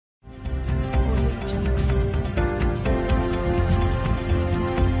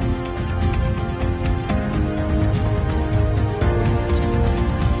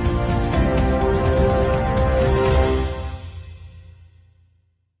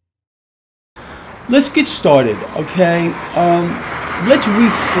let's get started, okay? Let's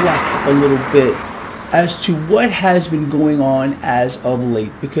reflect a little bit as to what has been going on as of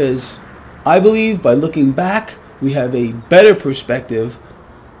late, because I believe by looking back, we have a better perspective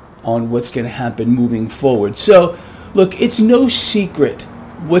on what's going to happen moving forward. So, look, it's no secret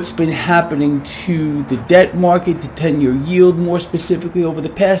what's been happening to the debt market, the 10-year yield more specifically over the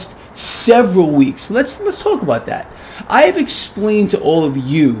past several weeks. Let's talk about that. I have explained to all of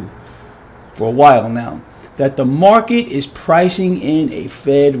you for a while now that the market is pricing in a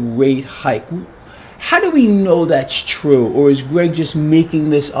Fed rate hike. How do we know that's true? Or is Greg just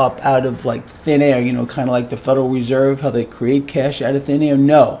making this up out of like thin air, you know, kind of like the Federal Reserve, how they create cash out of thin air?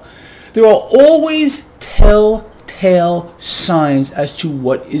 No. There are always telltale signs as to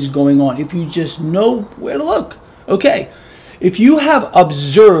what is going on if you just know where to look. Okay. If you have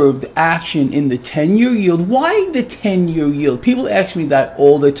observed action in the 10-year yield, why the 10-year yield? People ask me that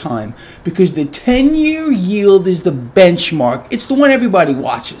all the time because the 10-year yield is the benchmark. It's the one everybody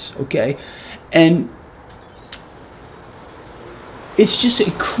watches, okay? And it's just a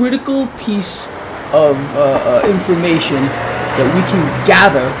critical piece of information that we can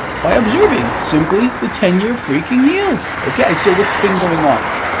gather by observing simply the 10-year freaking yield. Okay, so what's been going on?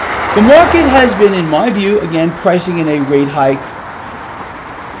 The market has been, in my view, again, pricing in a rate hike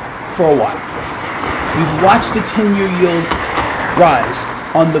for a while. We've watched the 10-year yield rise.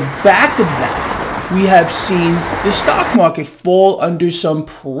 On the back of that, we have seen the stock market fall under some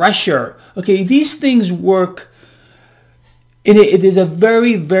pressure. Okay, these things work. It is a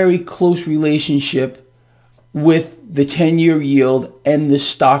very, very close relationship with the 10-year yield and the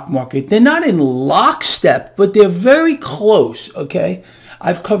stock market. They're not in lockstep, but they're very close, okay?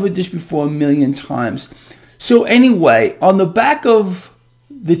 I've covered this before a million times. So anyway, on the back of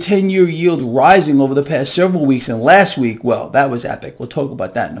the 10-year yield rising over the past several weeks, and last week, well, that was epic. We'll talk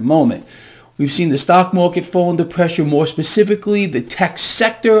about that in a moment. We've seen the stock market fall under pressure, more specifically the tech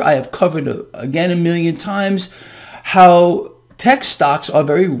sector. I have covered, again, a million times how tech stocks are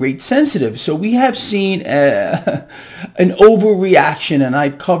very rate sensitive. So we have seen an overreaction, and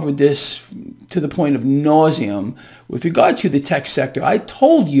I covered this to the point of nauseum with regard to the tech sector. I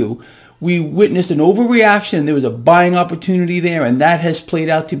told you we witnessed an overreaction and there was a buying opportunity there, and that has played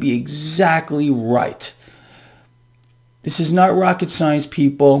out to be exactly right. This is not rocket science,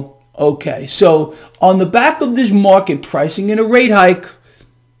 people. Okay, so on the back of this market pricing in a rate hike,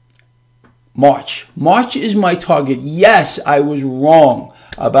 March is my target. Yes, I was wrong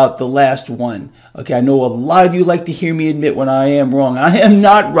about the last one. Okay, I know a lot of you like to hear me admit when I am wrong. I am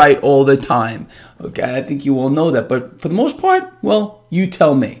not right all the time. Okay, I think you all know that. But for the most part, well, you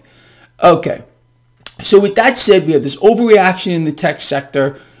tell me. Okay, so with that said, we have this overreaction in the tech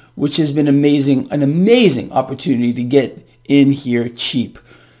sector, which has been amazing, an amazing opportunity to get in here cheap.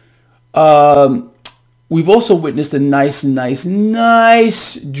 We've also witnessed a nice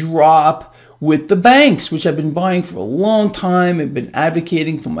drop with the banks, which I've been buying for a long time. I've been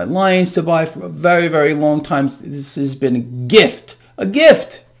advocating for my Lions to buy for a very, very long time. This has been a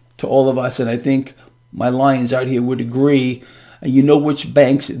gift to all of us, and I think my Lions out here would agree. And you know which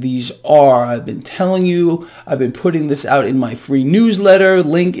banks these are. I've been telling you. I've been putting this out in my free newsletter.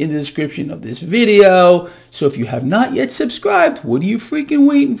 Link in the description of this video. So if you have not yet subscribed, what are you freaking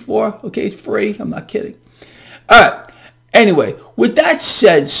waiting for? Okay, it's free. I'm not kidding. All right. Anyway, with that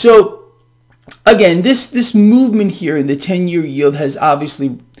said, so again, this movement here in the 10-year yield has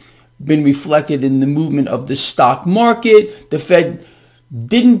obviously been reflected in the movement of the stock market. The Fed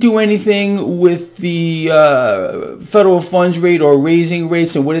didn't do anything with the federal funds rate or raising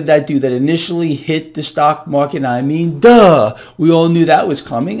rates. And what did that do? That initially hit the stock market. I mean, duh. We all knew that was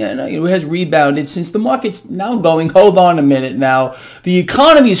coming. And it has rebounded since the market's now going, hold on a minute now. The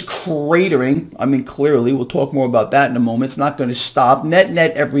economy is cratering. I mean, clearly, we'll talk more about that in a moment. It's not going to stop.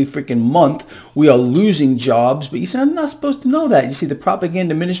 Net every freaking month, we are losing jobs. But you see, I'm not supposed to know that. You see, the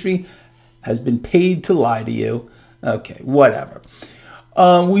propaganda ministry has been paid to lie to you. Okay, whatever.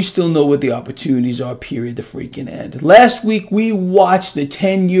 We still know what the opportunities are, period, the freaking end. Last week, we watched the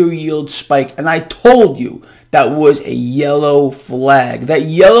 10-year yield spike, and I told you that was a yellow flag. That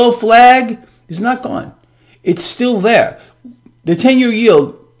yellow flag is not gone. It's still there. The 10-year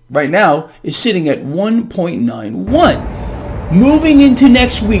yield right now is sitting at 1.91. Moving into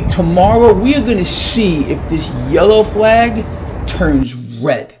next week, tomorrow, we are going to see if this yellow flag turns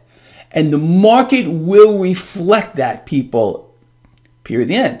red. And the market will reflect that, people. Period,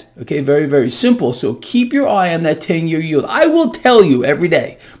 the end. Okay, very, very simple. So keep your eye on that 10-year yield. I will tell you every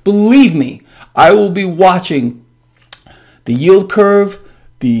day. Believe me, I will be watching the yield curve,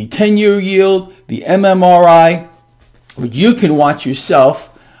 the 10-year yield, the MMRI, which you can watch yourself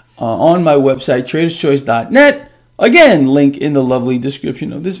on my website, traderschoice.net. Again, link in the lovely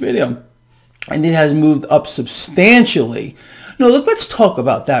description of this video. And it has moved up substantially. Now, look, let's talk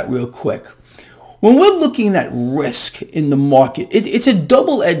about that real quick. When we're looking at risk in the market, it's a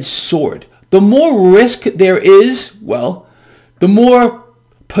double-edged sword. The more risk there is, well, the more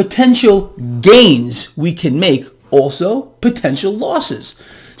potential gains we can make, also potential losses.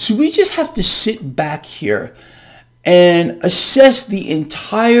 So we just have to sit back here and assess the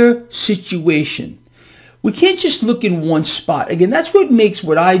entire situation. We can't just look in one spot. Again, that's what makes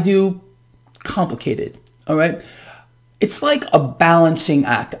what I do complicated. All right, it's like a balancing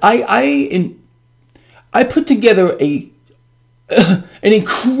act. I put together an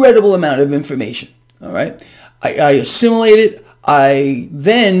incredible amount of information. All right, I assimilate it. I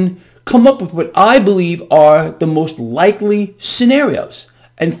then come up with what I believe are the most likely scenarios.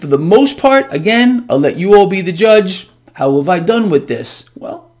 And for the most part, again, I'll let you all be the judge. How have I done with this?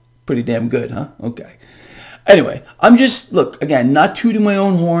 Well, pretty damn good, huh? Okay. Anyway, I'm just, look, again, not tooting my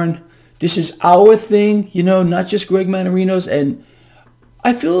own horn. This is our thing, you know, not just Greg Mannarino's. And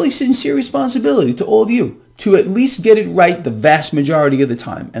I feel a sincere responsibility to all of you to at least get it right the vast majority of the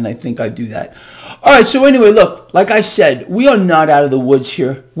time. And I think I do that. All right, so anyway, look, like I said, we are not out of the woods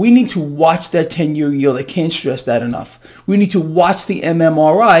here. We need to watch that 10-year yield. I can't stress that enough. We need to watch the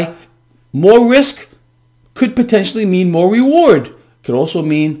MMRI. More risk could potentially mean more reward. Could also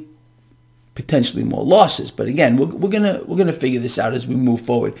mean potentially more losses. But again, we're gonna figure this out as we move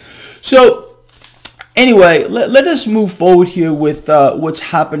forward. So anyway, let us move forward here with what's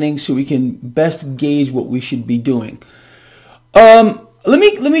happening so we can best gauge what we should be doing. Let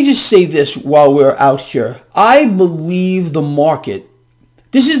me just say this while we're out here. I believe the market,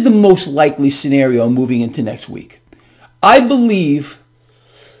 this is the most likely scenario moving into next week. I believe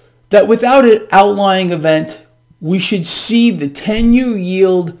that without an outlying event, we should see the 10-year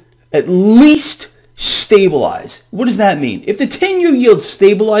yield at least stabilize. What does that mean? If the 10-year yield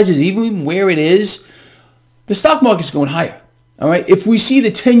stabilizes even where it is, the stock market's going higher. All right. If we see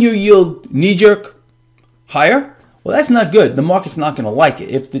the 10-year yield knee-jerk higher, well, that's not good. The market's not going to like it.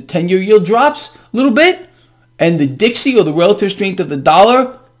 If the 10-year yield drops a little bit and the Dixie or the relative strength of the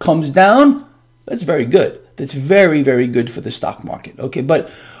dollar comes down, that's very good. That's very, very good for the stock market. Okay,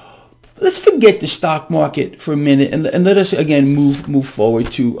 but let's forget the stock market for a minute and let us again move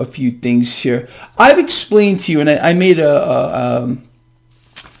forward to a few things here. I've explained to you, and I made I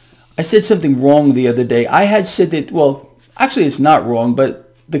said something wrong the other day. I had said that, well, actually it's not wrong,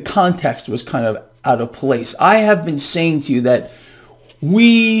 but the context was kind of out of place. I have been saying to you that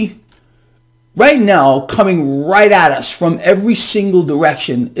right now, coming right at us from every single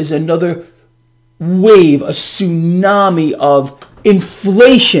direction is another wave, a tsunami of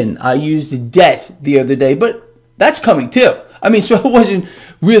inflation. I used debt the other day, but that's coming too. I mean, so I wasn't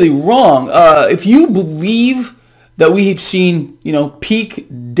really wrong. If you believe that we have seen, you know, peak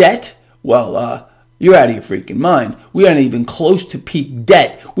debt, well, you're out of your freaking mind. We aren't even close to peak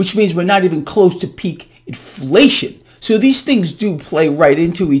debt, which means we're not even close to peak inflation. So these things do play right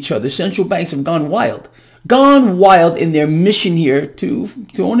into each other. Central banks have gone wild in their mission here to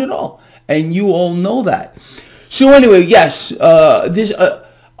own it all. And you all know that. So anyway, yes,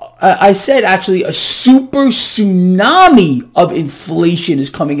 I said actually a super tsunami of inflation is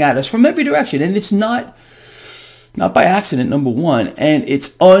coming at us from every direction. And it's not by accident, number one. And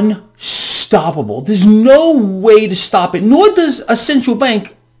it's unstoppable. There's no way to stop it, nor does a central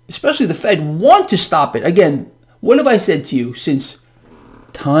bank, especially the Fed, want to stop it. Again, what have I said to you since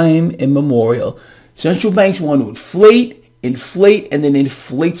time immemorial? Central banks want to inflate, and then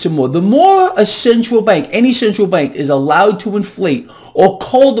inflate some more. The more a central bank, any central bank, is allowed to inflate or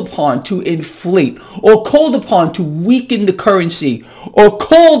called upon to inflate or called upon to weaken the currency or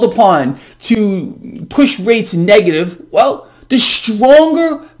called upon to push rates negative, well, the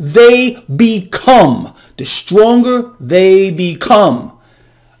stronger they become. The stronger they become.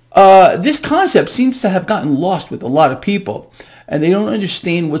 This concept seems to have gotten lost with a lot of people, and they don't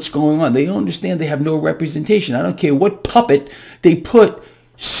understand what's going on. They don't understand they have no representation. I don't care what puppet they put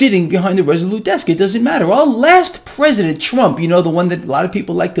sitting behind the Resolute desk. It doesn't matter. Our last president, Trump, you know, the one that a lot of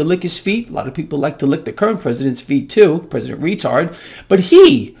people like to lick his feet. A lot of people like to lick the current president's feet too, President Retard. But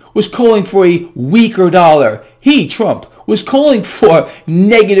he was calling for a weaker dollar. He, Trump, was calling for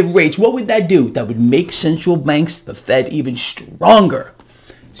negative rates. What would that do? That would make central banks, the Fed, even stronger.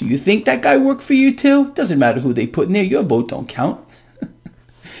 So you think that guy worked for you too? Doesn't matter who they put in there. Your vote don't count.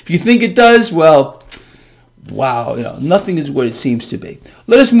 If you think it does, well, wow, you know, nothing is what it seems to be.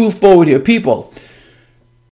 Let us move forward here, people.